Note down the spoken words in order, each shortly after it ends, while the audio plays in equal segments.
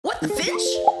Finch?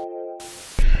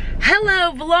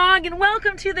 Hello vlog and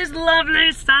welcome to this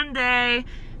lovely Sunday.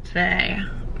 Today,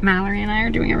 Mallory and I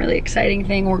are doing a really exciting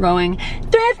thing. We're going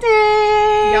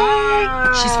thrifting!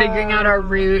 Yeah. She's figuring out our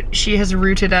route. She has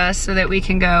routed us so that we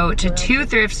can go to two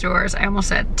thrift stores. I almost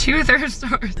said two thrift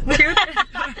stores. Two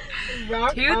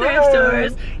thrift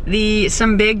stores.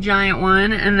 Some big giant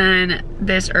one, and then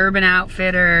this Urban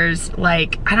Outfitters,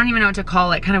 like, I don't even know what to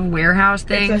call it, kind of warehouse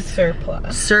thing. It's a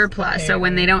surplus. Surplus. So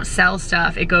when they don't sell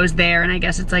stuff, it goes there, and I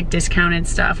guess it's like discounted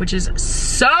stuff, which is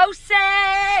so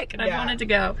sick! And I wanted to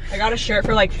go. I got a shirt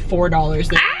for like $4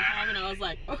 there and I was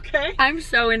like, okay. I'm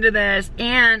so into this,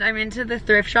 and I'm into the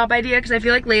thrift shop idea because I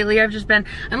feel like lately I'm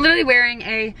literally wearing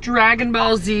a Dragon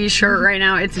Ball Z shirt right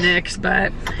now. It's Nick's,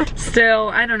 but still,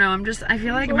 I don't know. I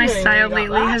feel like my style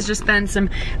lately has just been some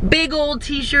big old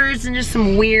t-shirts and just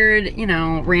some weird, you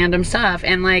know, random stuff.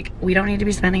 And like, we don't need to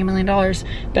be spending $1 million.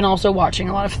 Been also watching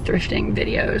a lot of thrifting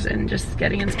videos and just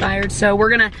getting inspired. So we're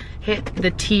gonna hit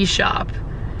the tea shop.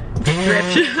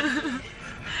 Thrift.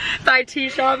 By tea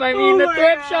shop, I mean the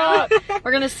thrift shop.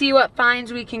 We're gonna see what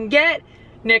finds we can get.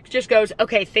 Nick just goes,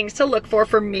 okay, things to look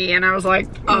for me. And I was like,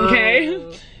 okay.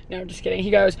 No, just kidding. He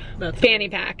goes, fanny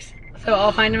packs. So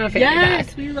I'll find him a fanny pack.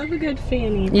 Yes, we love a good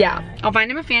fanny pack. Yeah, I'll find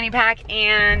him a fanny pack,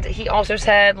 and he also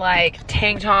said like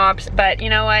tank tops, but you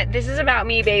know what? This is about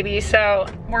me, baby, so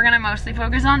we're gonna mostly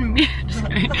focus on me. Just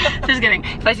kidding. Just kidding.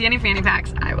 If I see any fanny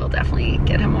packs, I will definitely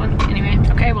get him one. Anyway,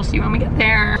 okay, we'll see when we get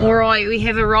there. All right, we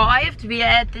have arrived. We are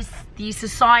at the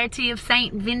Society of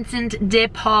St. Vincent de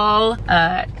Paul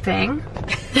thing.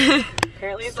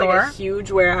 Apparently it's like a huge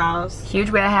warehouse.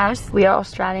 Huge warehouse. We are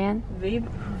Australian. Very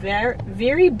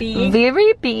big.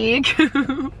 Very big.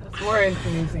 That's more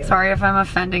enthusiasm. Sorry if I'm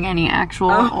offending any actual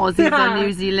Aussies or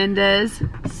New Zealanders.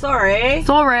 Sorry.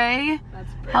 Sorry.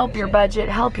 Help your budget,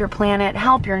 help your planet,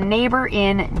 help your neighbor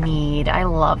in need. I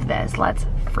love this. Let's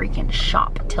freaking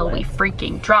shop till we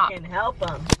freaking drop. Can help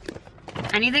them.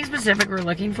 Anything specific we're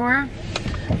looking for?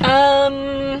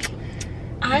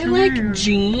 I like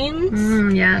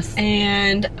jeans. Yes.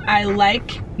 And I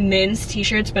like men's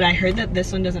t-shirts, but I heard that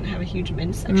this one doesn't have a huge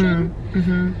men's section.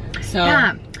 So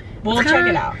yeah, we'll check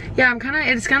it out. Yeah,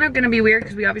 it's kind of gonna be weird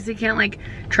because we obviously can't like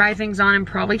try things on and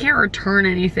probably can't return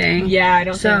anything. Yeah, I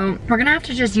don't So we're gonna have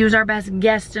to just use our best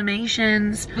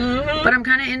guesstimations. But I'm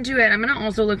kind of into it. I'm gonna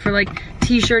also look for like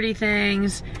t-shirty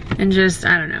things and just,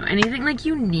 I don't know, anything like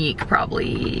unique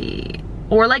probably.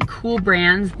 Or like cool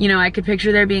brands, you know, I could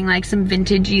picture there being like some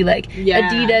vintagey like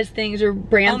Adidas things or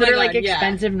brands that are like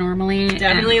expensive normally.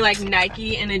 Definitely like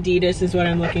Nike and Adidas is what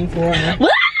I'm looking for.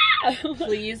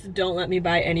 Please don't let me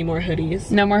buy any more hoodies.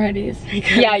 No more hoodies.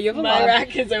 Yeah, you have a lot. My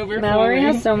rack is overflowing. Mallory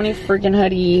has so many freaking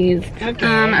hoodies.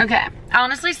 Okay. Okay.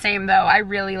 Honestly, same though. I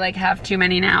really like have too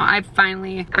many now.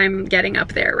 I'm getting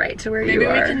up there, right, to where you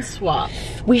are. Maybe we can swap.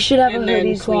 We should have and a hoodie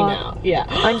then clean swap. out. Yeah.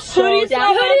 I'm so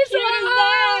down. Hoodie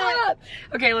swap!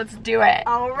 Okay, let's do it.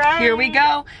 All right. Here we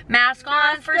go. Mask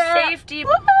on for safety.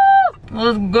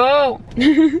 Let's go.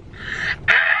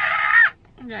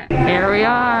 Okay. There we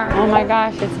are. Oh my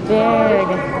gosh, it's big.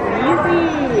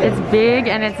 It's big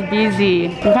and it's busy.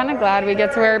 I'm kind of glad we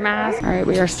get to wear masks. All right,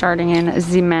 we are starting in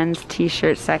the men's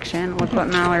t-shirt section. Look what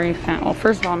Mallory found. Well,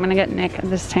 first of all, I'm gonna get Nick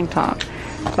this tank top.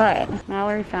 But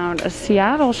Mallory found a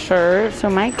Seattle shirt, so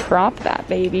I might crop that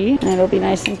baby. And it'll be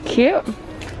nice and cute.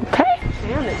 Okay.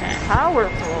 Man, it's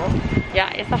powerful. Yeah,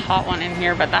 it's a hot one in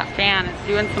here, but that fan is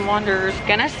doing some wonders.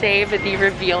 Gonna save the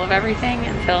reveal of everything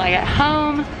until I get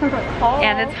home.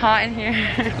 And it's hot in here.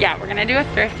 Yeah, we're gonna do a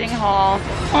thrifting haul.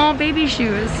 Oh, baby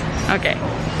shoes. Okay,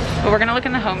 but we're gonna look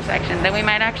in the home section. Then we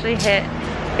might actually hit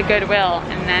the Goodwill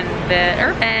and then the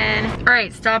Urban. All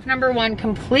right, stop number 1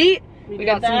 complete. We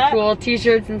got some cool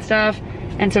t-shirts and stuff.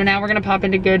 And so now we're gonna pop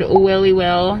into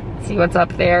Goodwill, see what's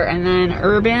up there, and then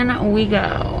Urban we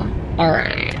go. All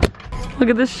right. Look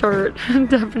at this chart,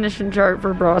 definition chart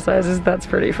for bra sizes. That's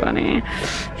pretty funny.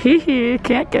 Hee hee,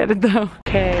 can't get it though.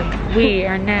 Okay, we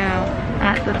are now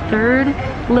at the 3rd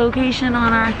location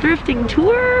on our thrifting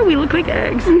tour. We look like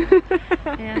eggs.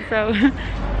 And so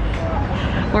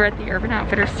we're at the Urban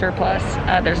Outfitters surplus.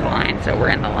 There's a line, so we're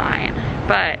in the line.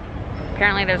 But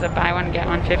apparently there's a buy one get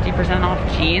one 50% off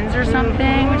jeans or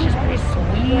something, which is pretty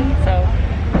sweet. So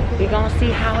we're gonna see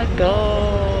how it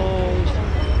goes.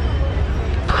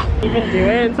 Even do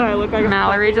it so I look like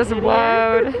Mallory just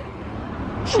wowed.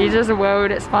 She just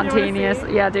wowed spontaneous.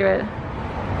 Yeah, do it.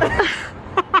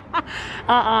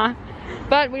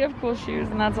 But we have cool shoes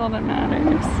and that's all that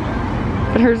matters.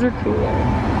 But hers are cooler.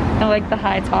 I like the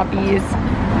high toppies.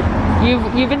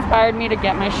 You've inspired me to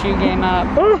get my shoe game up.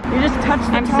 Oh, you just touched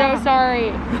the I'm top. so sorry.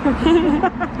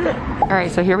 All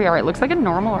right, so here we are. It looks like a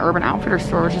normal Urban Outfitters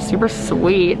store, which is super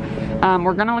sweet.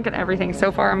 We're gonna look at everything.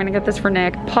 So far, I'm gonna get this for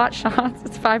Nick. Pot shots,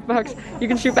 it's $5. You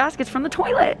can shoot baskets from the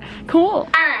toilet. Cool.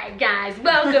 All right, guys,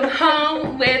 welcome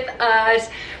home with us.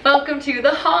 Welcome to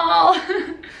the haul.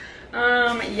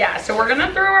 Yeah, so we're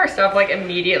gonna throw our stuff like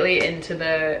immediately into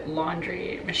the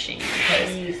laundry machine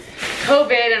because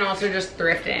COVID and also just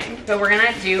thrifting. So we're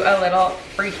gonna do a little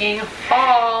freaking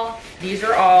haul. These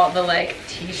are all the like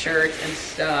t-shirts and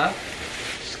stuff.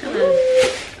 Just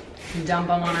gonna dump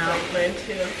them on out. Mine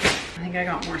too. I think I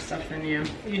got more stuff than you.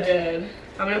 You did.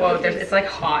 I'm gonna Whoa, it's like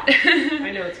hot.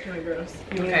 I know, it's kind of gross.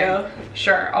 You wanna go?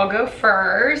 Sure, I'll go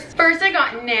first. First I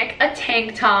got Nick a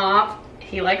tank top.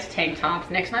 He likes tank tops.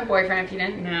 Nick's my boyfriend, if you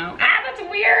didn't know. Ah, that's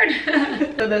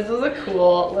weird. So this is a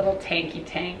cool little tanky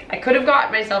tank. I could have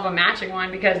got myself a matching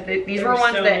one because these were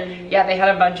ones that, yeah, they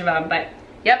had a bunch of them, but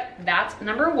yep, that's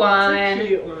number one. That's a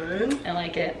cute one. I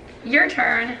like it. Your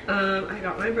turn. I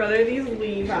got my brother these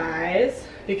Levi's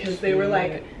because they were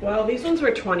like, well, these ones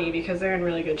were 20 because they're in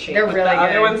really good shape. They're really the good.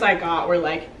 Other ones I got were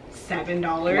like $7,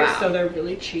 wow. So they're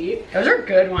really cheap. Those are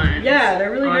good ones. Yeah,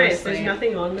 they're really honestly. nice. There's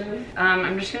nothing on them.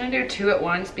 I'm just gonna do two at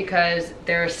once because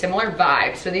they're similar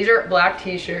vibes. So these are black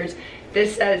t-shirts.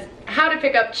 This says how to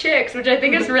pick up chicks, which I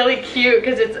think is really cute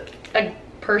because it's a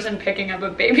person picking up a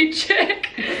baby chick.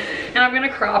 And I'm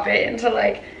gonna crop it into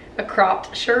like a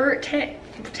cropped shirt,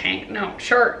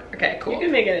 shirt. Okay, cool. You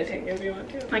can make it a tank if you want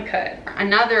to. I could.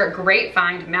 Another great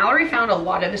find. Mallory found a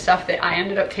lot of the stuff that I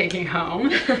ended up taking home.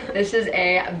 This is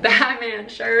a Batman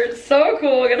shirt. So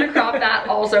cool. Gonna crop that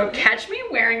also. Catch me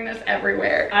wearing this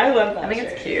everywhere. I love that I think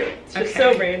shirt. it's cute. It's just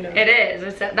so random. It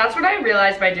is. That's what I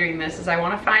realized by doing this is I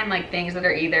want to find like things that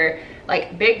are either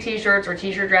like big t-shirts or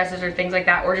t-shirt dresses or things like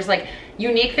that, or just like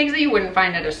unique things that you wouldn't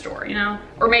find at a store, you know?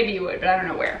 Or maybe you would, but I don't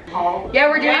know where. Haul. Yeah,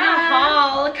 we're doing a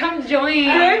haul. Come join.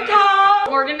 Good call.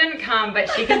 Morgan didn't come, but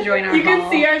she can join our You haul.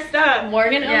 can see our stuff.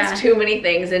 Morgan owns too many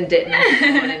things and didn't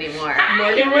own one anymore.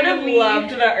 Morgan would have loved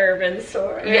the urban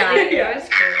store. Yeah, it was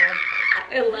cool.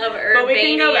 I love Urbania. But we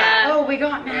can go back. Oh, we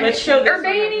got Let's show this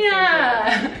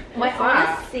Urbania. My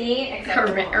honesty,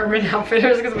 Urban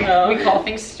Outfitters, because we call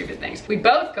things stupid things. We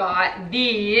both got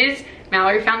these.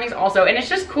 Mallory found these also, and it's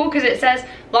just cool because it says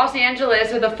Los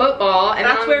Angeles with a football, and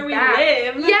that's where we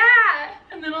live. Yeah.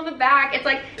 And then on the back, it's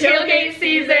like tailgate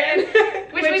season,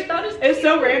 which we thought is it's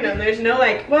so random. There's no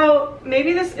like, well,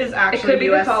 maybe this is actually it could be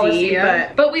USC, the Coliseum,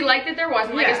 but we liked that there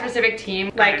wasn't like a Yeah. specific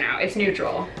team. Like, I don't know, it's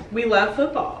neutral. we love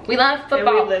football. We love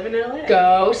football. And we live in LA.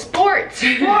 Go sports.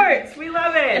 Sports, we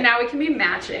love it. And now we can be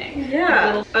matching.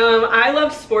 Yeah. I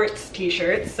love sports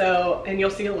t-shirts, so, and you'll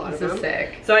see a lot of them. This is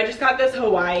sick. So I just got this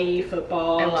Hawaii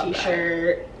football I love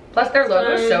t-shirt. Plus their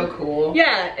logo is so cool.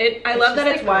 Yeah, I love that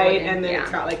just, it's like, white elegant, and then yeah.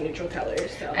 it's got like neutral colors.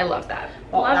 So I love that.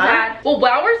 Love that. Well,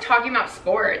 while we're talking about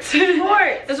sports,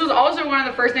 this was also one of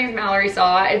the first things Mallory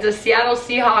saw. It's a Seattle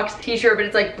Seahawks t-shirt, but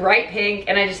it's like bright pink,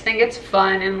 and I just think it's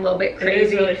fun and a little bit crazy. It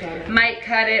is really fun. Might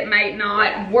cut it, might not.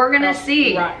 Yeah. We're gonna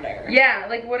see. Right there. Yeah,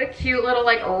 like what a cute little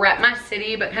like rep my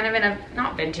city, but kind of in a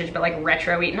not vintage, but like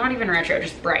retro-y. Not even retro,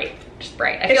 just bright. Just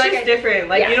bright. I feel It's like just different.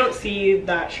 Like yeah. you don't see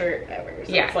that shirt ever.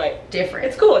 So Yeah, it's like different.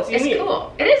 It's cool. It's unique. It's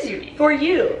cool. It is unique. For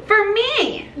you. For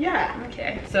me. Yeah.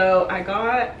 Okay. So I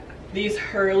got these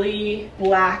Hurley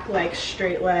black like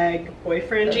straight leg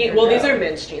boyfriend Those jeans. are Well, these dope. are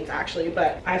men's jeans actually,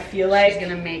 but I feel like She's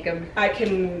gonna make them. I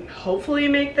can hopefully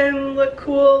make them look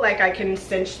cool. Like I can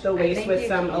cinch the waist think with you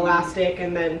some can. elastic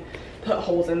and then put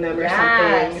holes in them or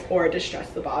Yes. something, or distress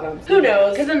the bottoms. Who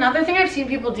knows? Because another thing I've seen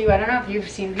people do, I don't know if you've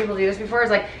seen people do this before, is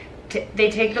like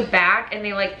they take the back and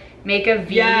they like make a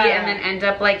V Yeah. and then end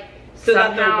up like So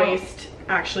somehow, that the waist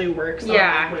actually works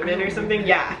Yeah. on women or something.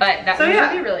 Yeah. But that So would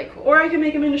yeah. be really cool. Or I can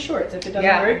make them into shorts if it doesn't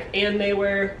Yeah. work. And they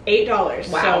were $8.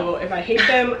 Wow. So if I hate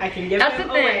them, I can give That's them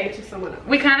the thing. away to someone else.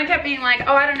 We kind of kept being like,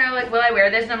 oh, I don't know, like, will I wear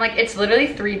this? And I'm like, it's literally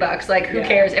 $3. Like, who Yeah.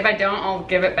 cares? If I don't, I'll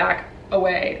give it back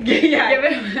away. Yeah. Give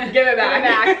it, Give it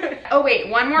back. Oh, wait,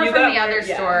 one more You from got the other one,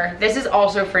 yeah. store. This is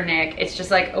also for Nick. It's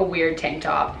just like a weird tank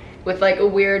top with like a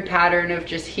weird pattern of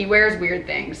just, he wears weird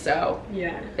things. So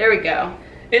Yeah. there we go.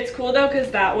 It's cool though,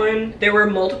 because that one, there were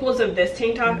multiples of this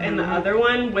tank top and the other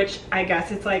one, which I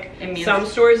guess it's like It means- some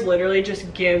stores literally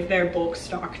just give their bulk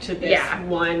stock to this Yeah.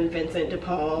 one Vincent de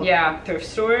Paul thrift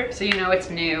store. So you know it's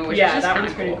new, which Yeah, is just that kind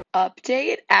one's of pretty cool.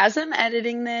 Update, as I'm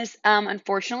editing this,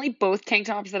 unfortunately both tank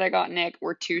tops that I got Nick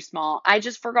were too small. I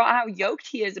just forgot how yoked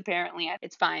he is apparently.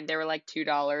 It's fine, they were like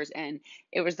 $2 and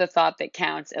it was the thought that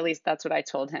counts. At least that's what I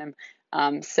told him.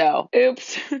 So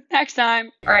oops, next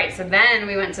time. All right, so then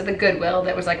we went to the Goodwill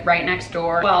that was like right next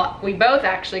door. Well, we both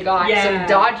actually got some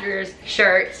Dodgers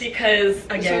shirts. Because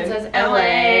again, this one says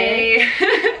LA.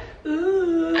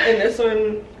 Ooh, and this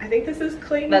one, I think this is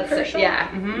Clayton Kershaw.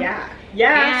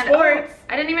 Yeah, sports.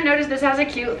 I didn't even notice this has a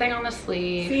cute thing on the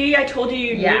sleeve. See, I told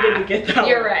you needed to get that.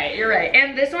 You're right.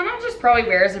 And this one I'll just probably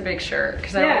wear as a big shirt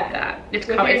because I like that. It's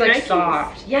like Nikes.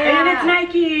 soft. Yeah. And it's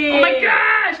Nike. Oh my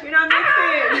gosh. You're not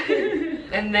mixing.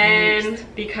 And then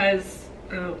because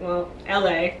well,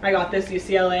 LA, I got this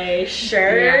UCLA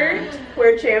shirt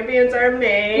where champions are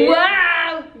made.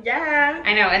 Wow. Yeah.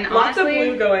 I know, and lots honestly,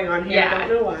 of blue going on here. I don't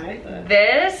know why. But.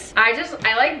 This, I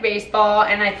like baseball,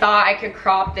 and I thought I could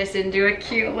crop this into a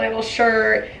cute little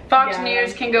shirt. Fox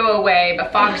News can go away,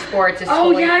 but Fox Sports is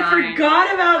totally fine. I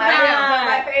forgot about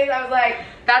that. My face, I was like,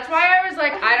 that's why I was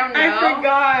like, I don't know. I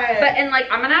forgot. But, and like,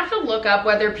 I'm gonna have to look up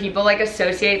whether people like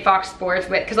associate Fox Sports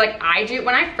with, cause like I do,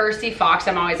 when I first see Fox,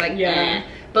 I'm always like, eh.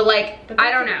 But like,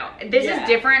 I don't know. This is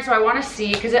different, so I want to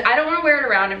see, because I don't want to wear it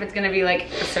around if it's going to be like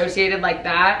associated like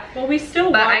that. Well, we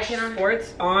still watch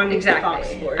sports on Fox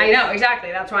Sports. I know, exactly.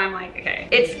 That's why I'm like, okay.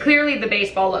 It's clearly the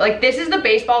baseball, like this is the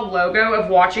baseball logo of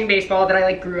watching baseball that I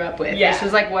like grew up with. This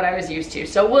was like what I was used to.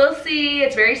 So we'll see.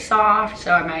 It's very soft,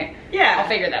 so I might, I'll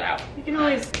figure that out. You can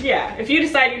always, if you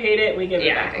decide you hate it, we give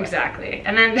it back. Yeah, exactly.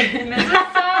 And then this is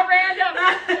so random.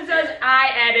 It says, I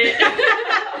edit.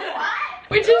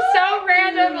 Which is so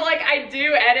random, but like I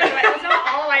do edit, but that's not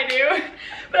all I do.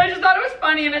 But I just thought it was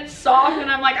funny and it's soft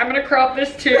and I'm like, I'm gonna crop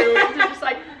this too. So just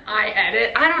like, I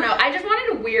edit. I don't know, I just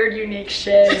wanted a weird, unique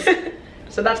shiz.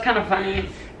 So that's kind of funny.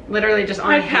 Literally just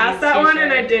on I passed that one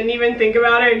and I didn't even think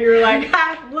about it and you were like,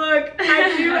 ha, look,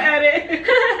 I do edit.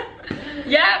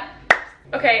 Yep.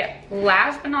 Okay,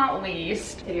 last but not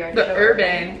least, the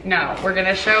urban. No, we're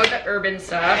gonna show the urban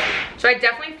stuff. So I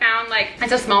definitely found like,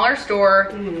 it's a smaller store.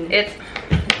 It's,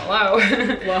 hello.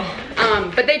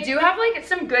 But they do have like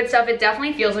some good stuff. It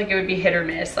definitely feels like it would be hit or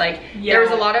miss. Like there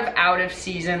was a lot of out of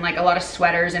season, like a lot of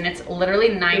sweaters, and it's literally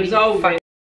 95.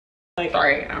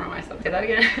 Sorry, I don't know why I said that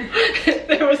again.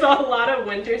 There was a lot of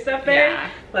winter stuff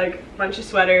there. Like a bunch of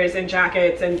sweaters and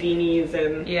jackets and beanies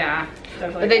and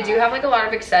stuff like but they do have like a lot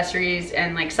of accessories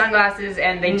and like sunglasses,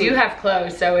 and they do have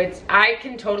clothes, so it's, I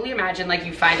can totally imagine like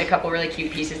you find a couple really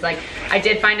cute pieces. Like I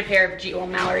did find a pair of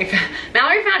Mallory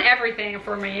found everything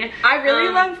for me. I really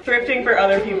love thrifting for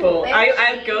other people.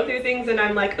 I go through things and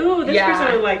I'm like, ooh, this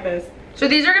person would like this. So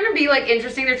these are gonna be like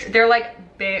interesting. They're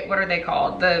like big, what are they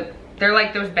called? They're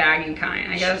like those baggy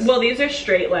kind, I guess. Well, these are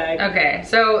straight leg. Okay,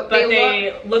 so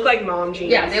they look like mom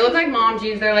jeans. Yeah, they look like mom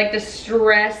jeans. They're like the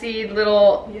stressy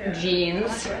little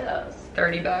jeans. How much were those?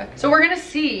 $30. So we're gonna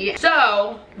see.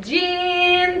 So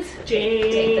jeans.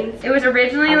 Jeans. It was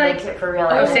originally like for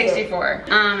real. 64.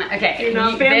 Okay.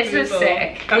 This was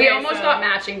sick. Okay, we almost got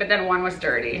matching, but then one was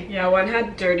dirty. Yeah, one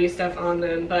had dirty stuff on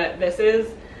them, but this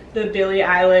is the Billie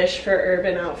Eilish for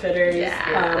Urban Outfitters.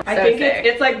 Yeah, I think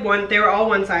it's like one. They were all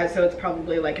one size, so it's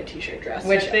probably like a t-shirt dress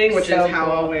thing, which is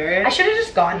how I'll wear it. I should have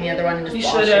just gotten the other one and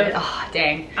just washed it. Oh,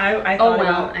 dang. I thought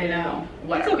about I know.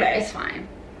 Whatever. It's okay. It's fine.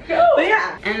 But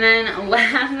yeah. And then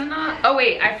last but not, oh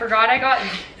wait, I forgot I got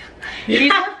these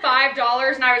were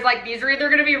 $5, and I was like, these are either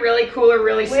gonna be really cool or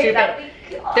really stupid.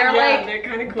 They're like they're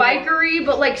kind of cool. Bikery,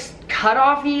 but like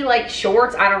cut-offy, like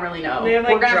shorts. I don't really know. They have,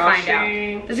 like, we're gonna find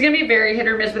out. This is gonna be very hit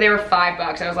or miss, but they were $5.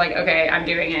 I was like, okay, I'm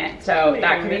doing it. So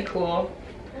that could be cool.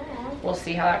 We'll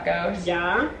see how that goes.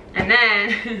 Yeah. And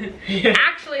then,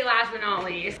 actually, last but not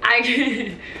least,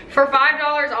 for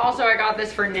 $5 also I got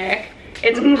this for Nick.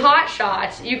 It's Hot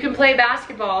Shots. You can play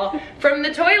basketball from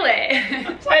the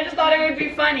toilet. So I just thought it would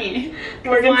be funny.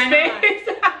 Morgan's face.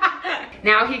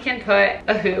 Now he can put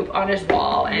a hoop on his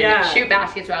wall and shoot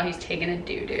baskets while he's taking a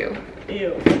doo-doo.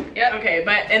 Ew. Yep. Okay,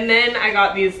 and then I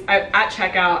got these at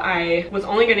checkout. I was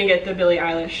only gonna get the Billie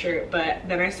Eilish shirt, but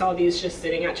then I saw these just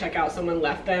sitting at checkout. Someone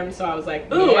left them, so I was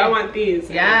like, ooh, I want these.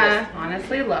 Yeah,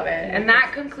 honestly love it. And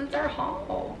that concludes our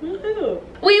haul. Woohoo.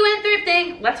 We went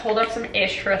thrifting. Let's hold up some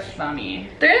ish for a thummy.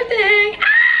 Thrifting.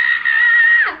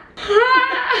 Ah!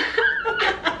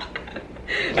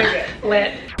 Okay.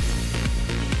 Lit.